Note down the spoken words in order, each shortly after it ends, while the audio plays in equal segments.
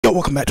Yo,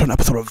 welcome back to an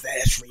episode of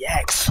Vass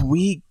Reacts.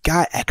 We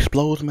got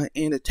Explosion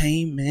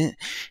Entertainment,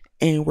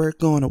 and we're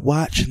going to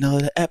watch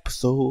another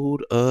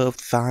episode of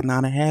Sign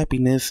Out of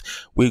Happiness.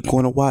 We're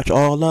going to watch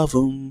all of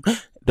them.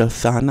 The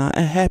Sign Out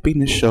of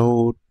Happiness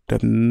show, the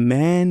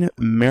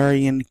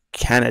Man-Marryin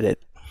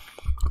candidate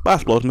by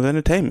Explosion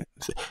Entertainment.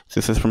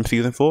 This is from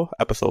season 4,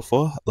 episode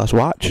 4. Let's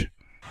watch.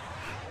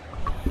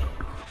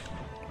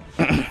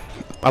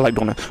 I like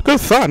doing that. The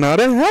Sign Out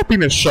of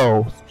Happiness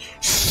show,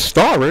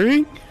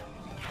 starring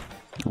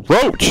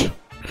Roach.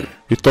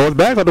 He throws his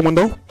bag out the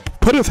window,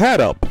 put his hat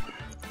up,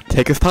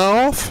 take his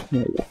tie off,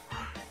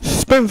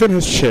 spins in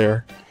his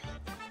chair.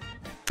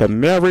 The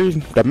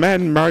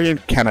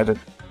Man-Marryin candidate.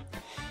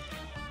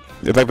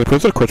 It's like the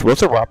Chris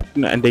Wilson, Robert,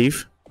 and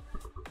Dave.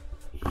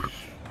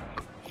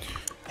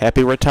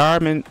 Happy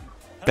retirement,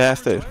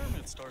 bastard.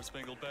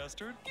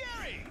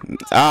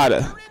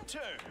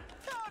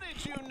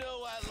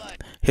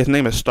 His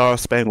name is Star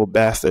Spangled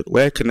Bastard.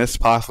 Where can this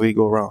possibly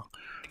go wrong?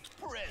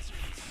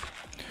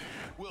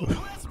 Well,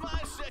 that's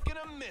my Second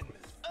Amendment.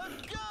 A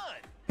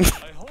gun!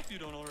 I hope you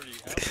don't already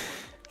have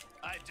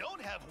one. I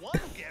don't have one,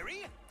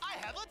 Gary. I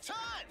have a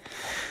ton.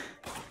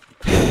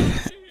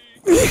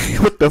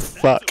 What the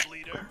fuck?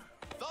 Leader.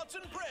 Thoughts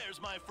and prayers,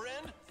 my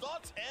friend.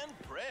 Thoughts and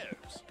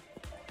prayers.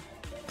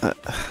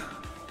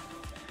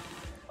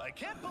 I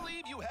can't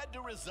believe you had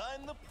to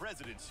resign the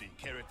presidency,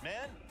 Carrot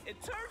Man. It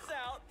turns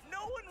out no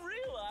one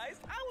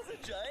realized I was a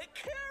giant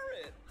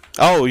carrot.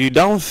 Oh, you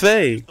don't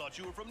say. I thought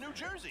you were from New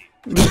Jersey.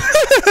 Everyone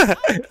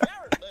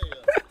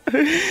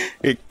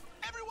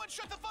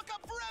shut the fuck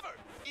up forever!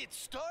 It's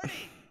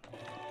starting!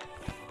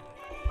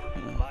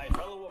 My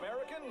fellow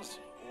Americans,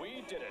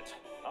 we did it.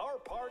 Our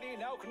party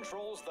now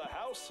controls the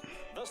House,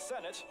 the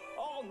Senate,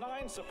 all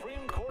 9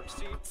 Supreme Court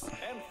seats,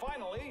 and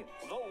finally,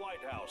 the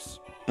White House.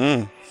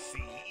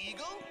 See,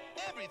 Eagle?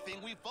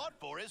 Everything we fought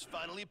for is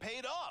finally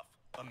paid off.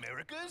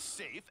 America is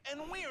safe,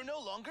 and we're no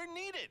longer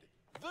needed.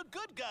 The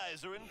good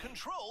guys are in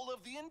control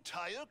of the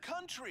entire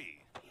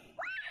country.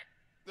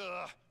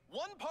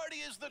 One party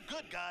is the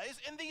good guys,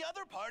 and the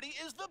other party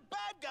is the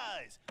bad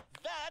guys.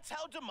 That's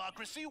how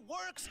democracy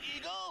works,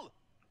 Eagle.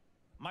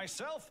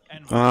 Myself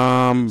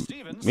and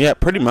Stevens, yeah,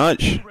 pretty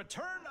much.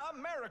 Return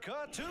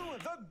America to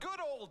the good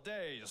old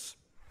days.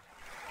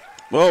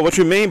 Whoa, what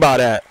you mean by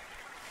that?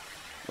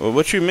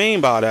 What you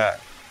mean by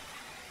that?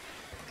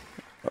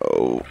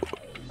 Oh,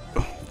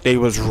 they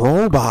was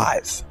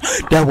robots.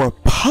 That were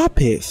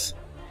puppets.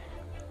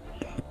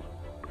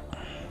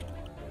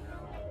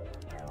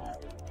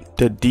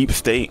 The deep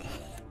state.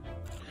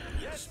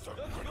 Yes, the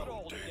good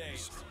old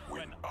days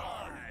when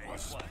I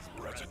was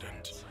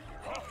president.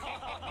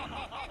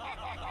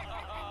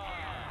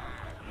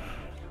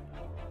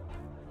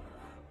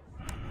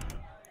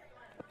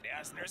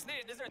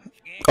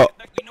 Oh.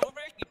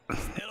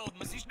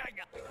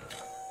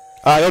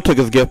 Y'all took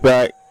his gift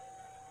back.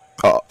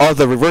 Oh,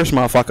 the reverse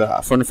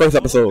motherfucker from the first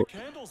episode.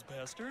 Candles,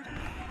 bastard.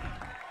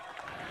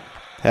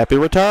 Happy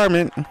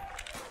retirement.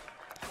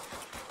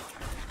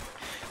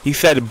 He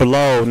said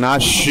blow,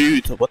 not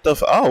shoot. What the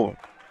oh.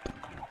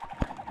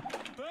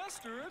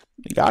 Bastard.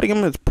 You gotta give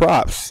him his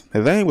props.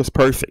 His aim was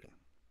perfect.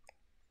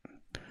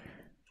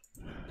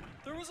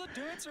 There was a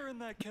dancer in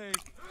that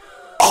cake.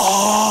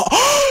 Oh!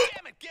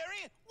 Damn it,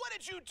 Gary! What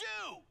did you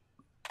do?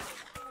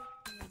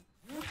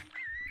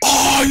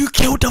 Oh, you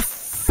killed the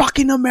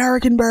fucking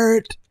American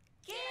bird.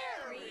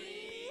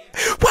 Gary!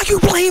 Why you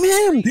blame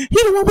him? He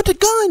the one with the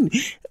gun.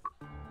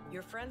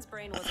 Your friend's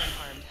brain was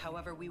unharmed.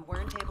 However, we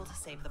weren't able to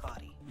save the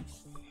body.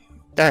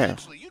 Damn.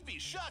 Actually, you'd be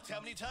shocked how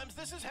many times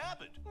this has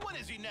happened. What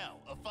is he now?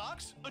 A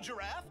fox? A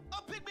giraffe?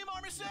 A pygmy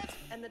marmoset?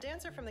 And the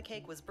dancer from the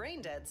cake was brain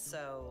dead,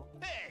 so...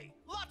 Hey,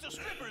 lots of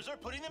strippers are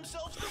putting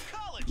themselves through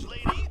college,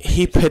 lady.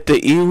 He put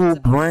the evil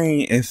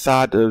brain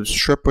inside the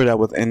stripper that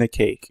was in the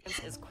cake. This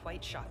is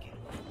quite shocking.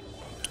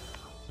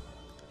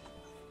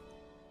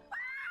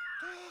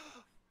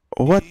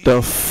 What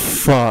the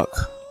fuck?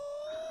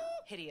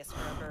 Hideous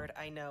for a bird,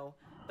 I know.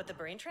 But the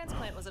brain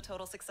transplant was a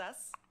total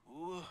success.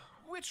 Ooh,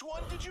 which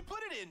one did you put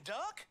it in,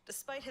 Doc?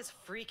 Despite his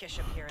freakish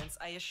appearance,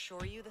 I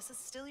assure you this is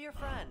still your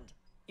friend.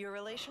 Your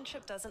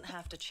relationship doesn't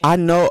have to change. I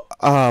know.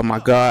 Oh my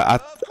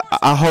god.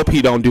 I hope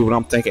he don't do what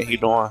I'm thinking he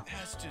doing.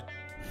 Has to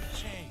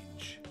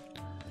change.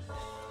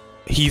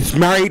 He's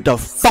married to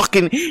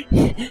fucking.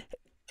 He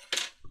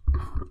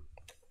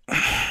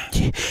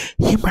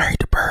married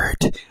the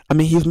bird. I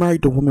mean, he's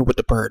married the woman with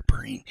the bird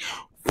brain.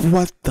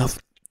 What the?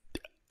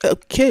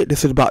 Okay,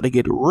 this is about to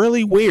get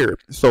really weird.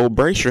 So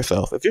brace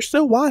yourself. If you're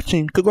still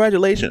watching,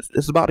 congratulations.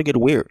 This is about to get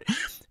weird.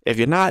 If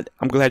you're not,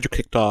 I'm glad you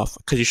clicked off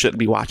because you shouldn't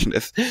be watching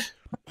this. The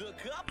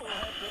couple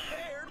had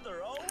prepared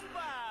their own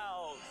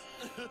vows.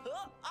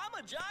 I'm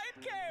a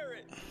giant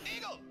carrot.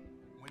 Eagle,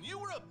 when you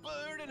were a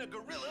bird and a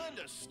gorilla and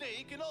a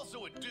snake and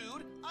also a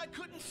dude, I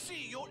couldn't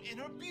see your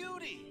inner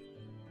beauty.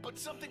 But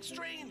something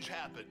strange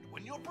happened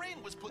when your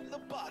brain was put in the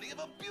body of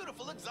a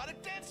beautiful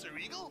exotic dancer,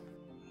 Eagle.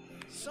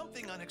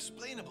 Something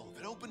unexplainable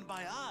that opened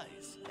my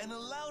eyes and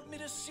allowed me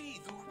to see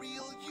the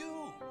real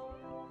you.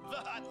 The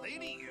hot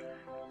lady you.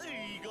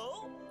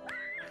 Eagle?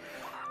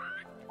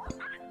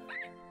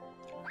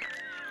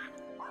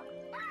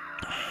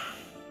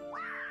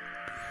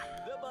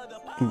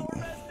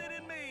 rested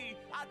in me.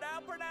 I now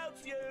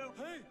pronounce you.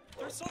 Hey,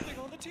 there's something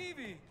on the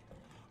TV.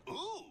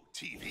 Ooh,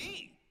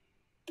 TV.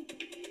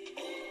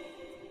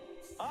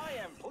 I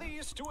am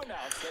pleased to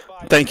announce that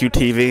by Thank you,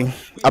 TV.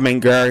 I mean,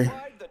 Gary.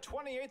 the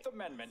 28th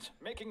Amendment,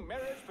 making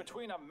marriage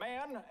between a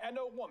man and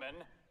a woman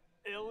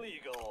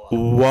illegal.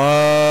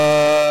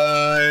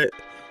 What?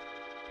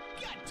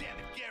 God damn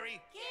it,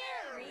 Gary.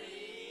 Gary.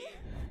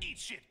 Eat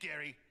shit,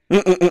 Gary.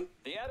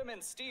 The Adam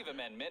and Steve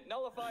Amendment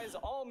nullifies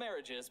all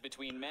marriages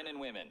between men and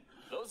women.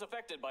 Those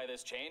affected by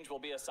this change will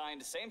be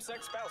assigned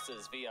same-sex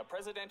spouses via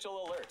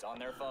presidential alert on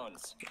their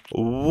phones.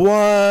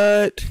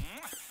 What?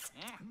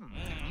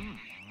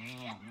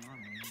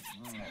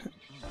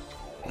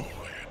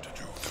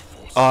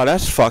 Oh,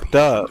 that's fucked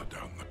up.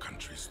 Down the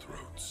country's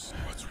throats.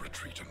 Let's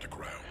retreat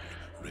underground,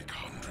 rig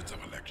hundreds of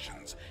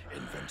elections,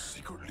 invent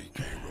secretly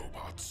gay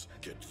robots,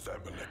 get them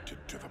elected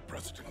to the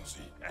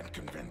presidency, and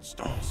convince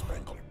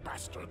Star-Spangled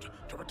Bastard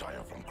to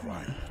retire from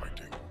crime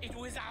fighting. It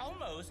was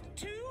almost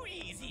too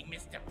easy,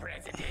 Mr.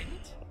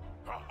 President.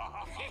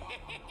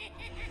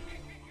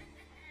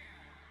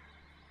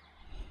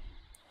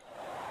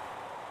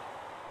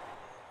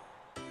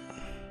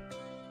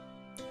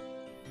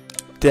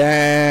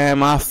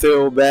 Damn, I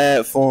feel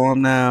bad for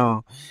him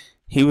now.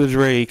 He was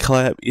ready to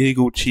clap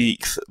eagle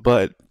cheeks,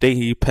 but then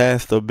he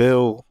passed the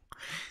bill.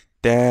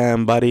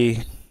 Damn,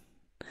 buddy.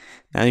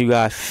 Now you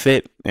gotta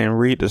sit and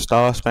read the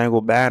Star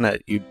Spangled Banner,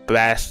 you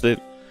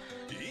bastard.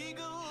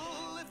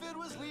 Eagle, if it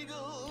was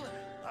legal,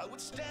 I would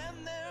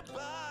stand there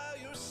by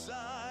your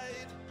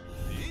side.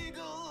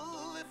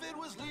 Eagle, if it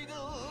was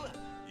legal,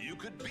 you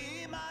could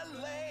be my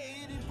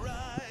lady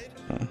bride.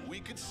 We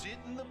could sit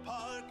in the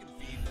park and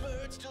feed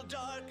birds till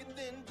dark and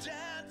then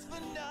dance the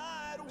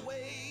night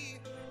away.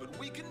 But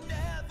we can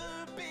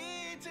never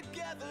be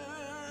together,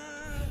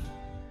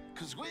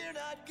 'cause we're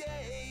not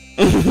gay.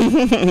 Oh,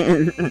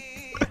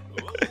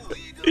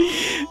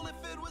 eagle, if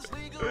it was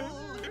legal,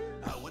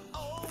 I would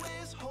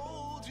always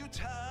hold you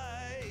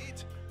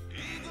tight.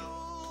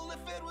 Eagle, if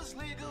it was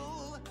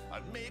legal,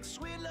 I'd make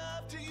sweet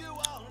love to you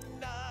all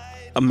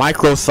night. A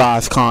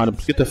micro-sized condom.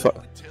 Get the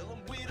fuck.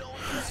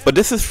 But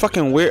this is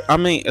fucking weird. I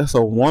mean, it's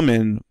a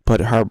woman,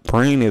 but her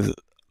brain is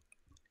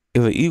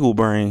an eagle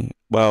brain.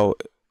 Well,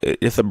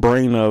 it's a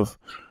brain of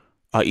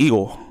an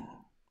eagle.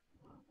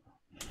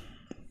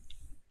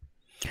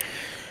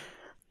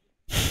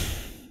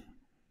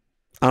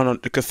 I don't know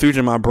the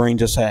confusion my brain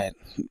just had.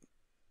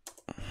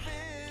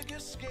 Figure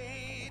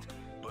skate,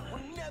 but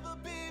we'll never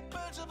be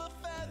birds of a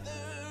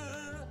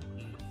feather.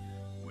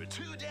 We're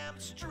too damn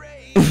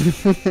straight.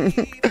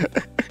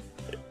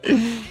 Eagle,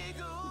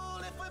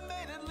 if we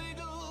made it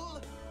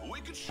legal, we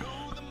could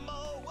show them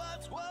all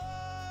what's what.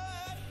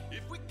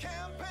 If we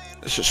campaign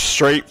It's just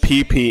straight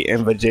PP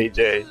and the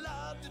JJ.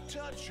 allowed to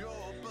touch your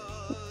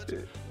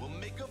bud, we'll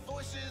make our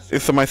voices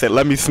If somebody said,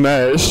 "Let me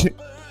smash," heard.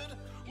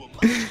 We'll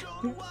march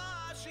on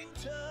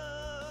Washington.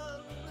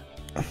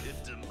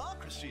 If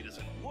democracy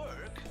doesn't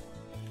work,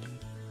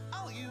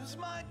 I'll use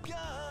my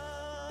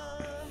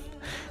gun.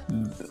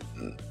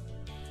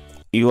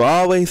 you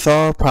always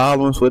saw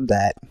problems with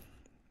that.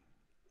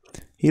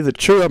 He's a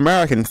true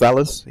American,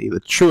 fellas. He's a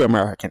true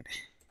American.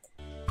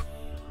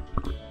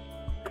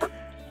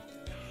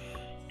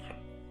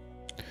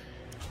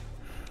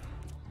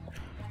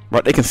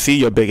 Bro, they can see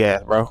your big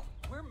ass, bro.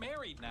 We're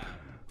married now.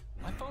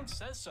 My phone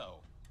says so.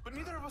 But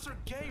neither of us are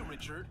gay,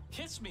 Richard.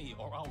 Kiss me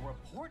or I'll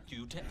report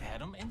you to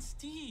Adam and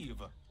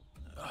Steve.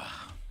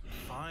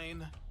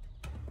 Fine.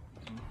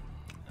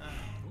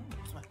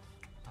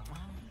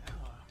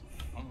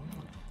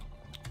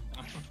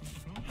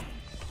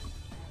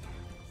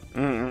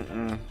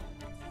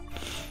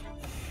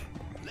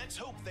 Let's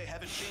hope they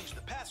haven't changed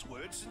the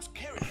password since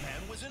Carrot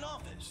Man was in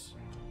office.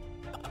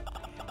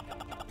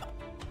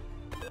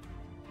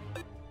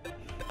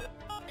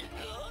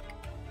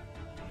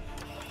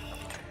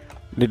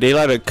 Did they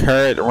let a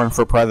carrot run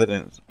for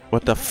president?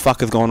 What the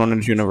fuck is going on in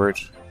this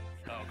universe?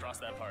 Oh, cross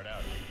that part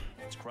out.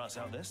 Let's cross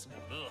out this.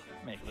 Ugh,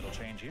 make a little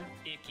change here.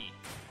 Icky.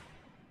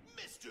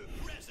 Mr.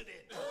 President,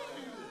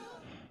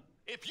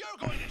 if you're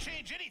going to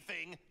change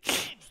anything,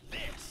 change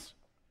this.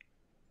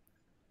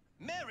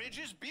 Marriage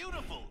is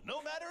beautiful,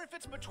 no matter if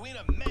it's between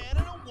a man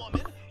and a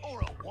woman,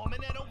 or a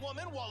woman and a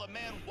woman while a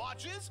man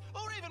watches,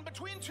 or even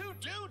between two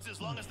dudes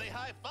as long as they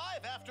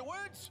high-five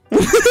afterwards. So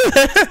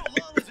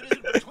long as it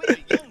isn't between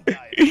a young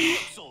guy and a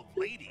gross-old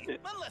lady,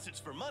 unless it's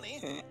for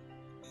money.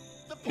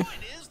 The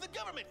point is, the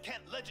government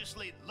can't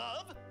legislate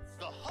love.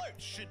 The heart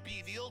should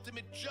be the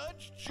ultimate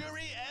judge,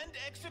 jury, and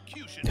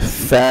executioner.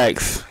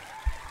 Facts.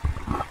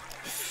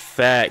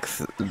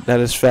 Facts. That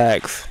is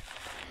facts.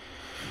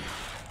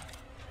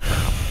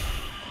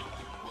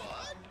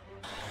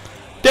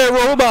 They're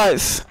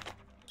robots.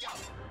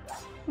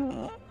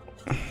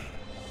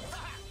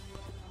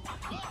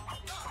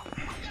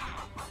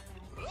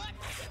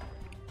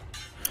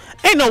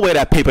 Ain't no way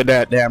that paper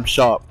that damn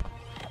sharp.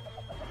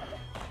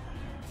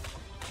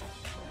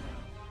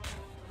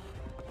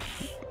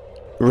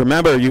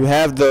 Remember, you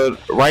have the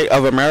right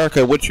of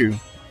America with you.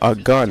 A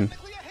gun.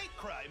 Technically a hate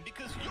crime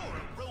because you're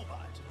a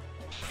robot.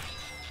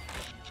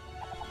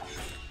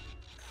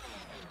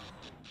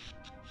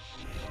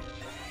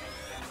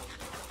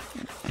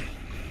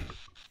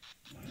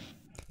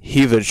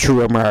 He's a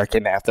true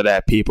American after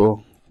that,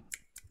 people.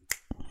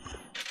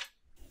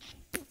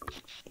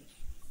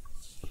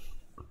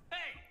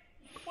 Hey,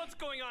 what's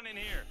going on in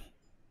here?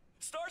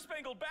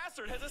 Star-Spangled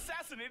Bastard has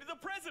assassinated the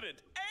president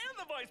and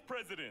the vice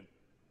president.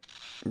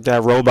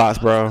 That robots,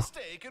 bro.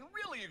 Mistake, and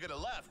really you're gonna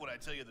laugh when I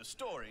tell you the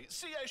story.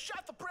 See, I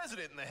shot the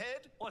president in the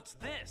head. What's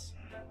this?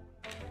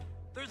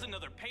 There's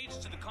another page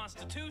to the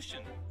Constitution.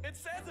 It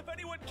says if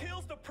anyone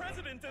kills the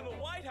president in the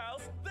White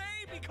House,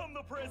 they become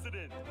the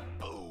president.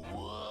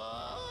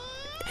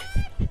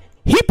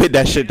 He put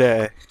that shit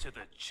there. To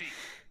the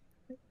chief.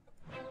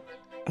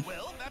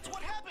 Well, that's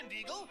what happened,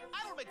 Eagle.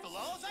 I don't make the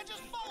laws, I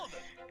just follow them.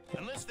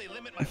 Unless they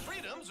limit my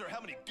freedoms or how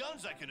many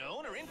guns I can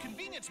own or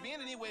inconvenience me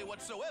in any way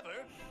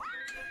whatsoever.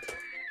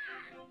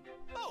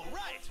 Oh,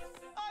 right.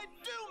 I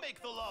do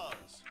make the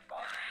laws.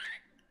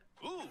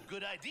 Ooh,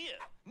 good idea.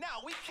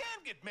 Now we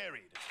can get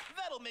married.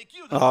 That'll make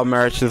you the Oh,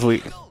 marriage is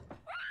legal. eagle.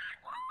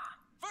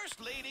 First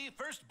lady,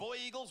 first boy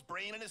eagle's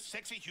brain in a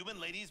sexy human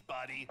lady's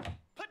body.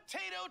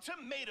 Potato,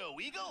 tomato,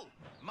 eagle.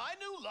 My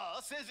new law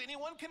says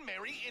anyone can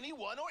marry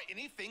anyone or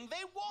anything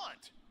they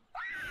want.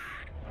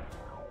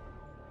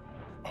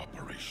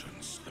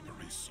 Operation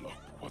Slippery Slope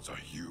was a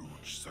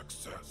huge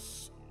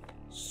success.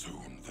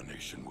 Soon the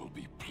nation will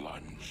be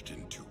plunged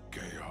into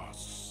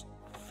chaos.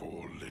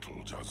 For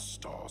little does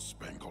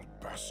Star-Spangled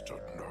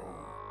Bastard know,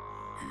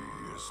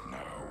 he is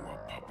now a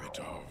puppet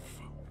of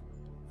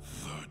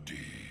the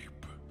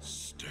Deep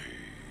State.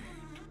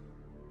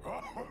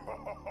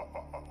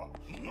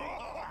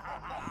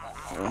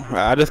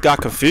 I just got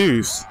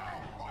confused.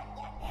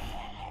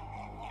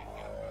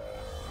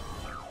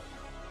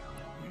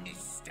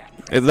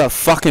 Is that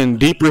fucking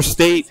deeper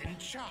state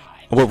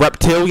with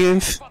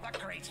reptilians? For the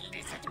great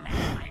lizard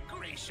man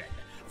migration,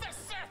 the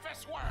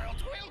surface world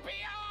will be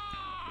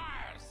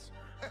ours!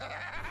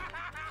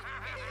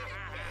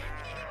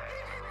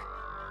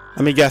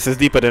 Let me guess, it's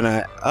deeper than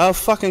that.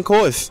 Fucking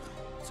course.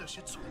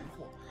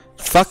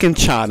 Fucking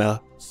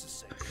China.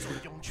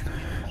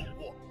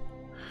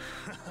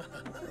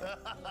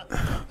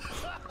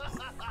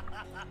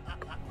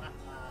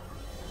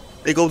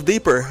 It goes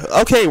deeper.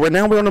 Okay, we're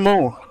on the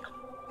moon.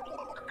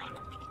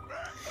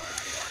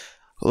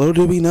 Little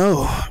do we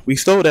know, we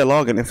stole that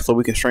login so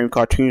we can stream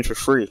cartoons for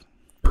free.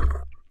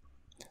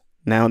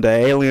 Now the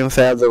aliens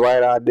have the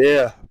right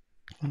idea.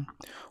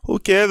 Who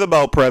cares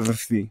about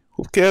presidency?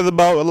 Who cares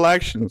about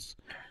elections?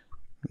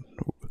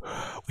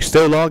 We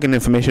still login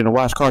information to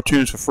watch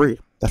cartoons for free.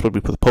 That's what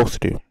we're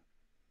supposed to do.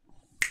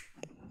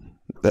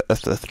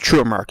 That's the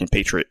true American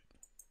patriot.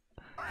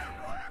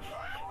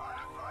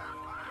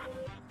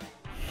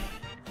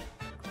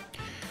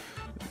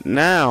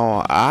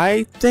 Now,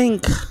 I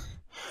think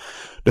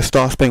the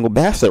Star-Spangled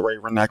Bastard right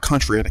run that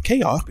country into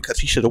chaos because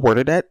he should have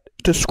worded that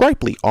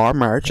discreetly. Our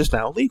marriage is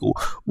now legal,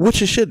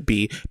 which it should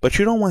be, but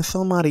you don't want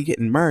somebody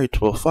getting married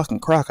to a fucking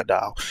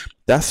crocodile.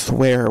 That's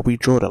where we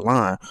draw the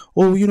line.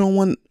 Or you don't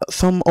want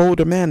some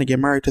older man to get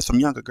married to some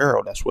younger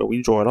girl. That's where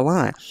we draw the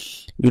line.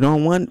 You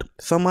don't want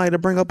somebody to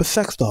bring up a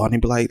sex doll and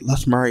be like,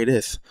 let's marry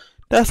this.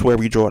 That's where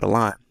we draw the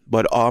line.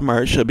 But our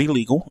marriage should be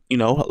legal. You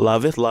know,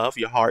 love is love.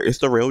 Your heart is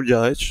the real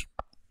judge.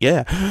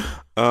 Yeah.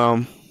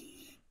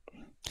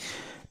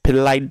 Put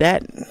it like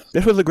that.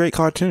 This was a great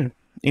cartoon.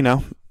 You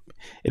know,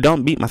 it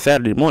don't beat my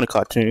Saturday morning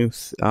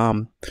cartoons.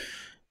 And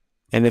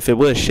if it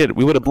was shit,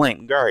 we would have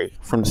blamed Gary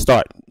from the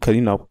start. Because,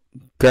 you know,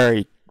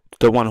 Gary,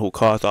 the one who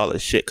caused all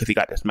this shit because he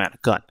got this man a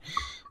gun.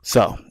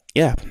 So,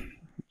 yeah.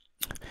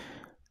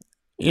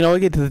 You know,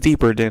 it gets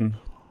deeper than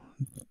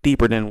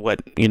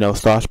what, you know,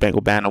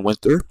 Star-Spangled Banner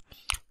went through.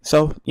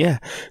 So, yeah.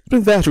 It's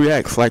been Vass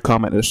Reacts. Like,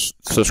 comment, and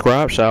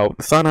subscribe. Shout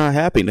out. Sign on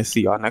happiness.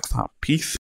 See y'all next time. Peace.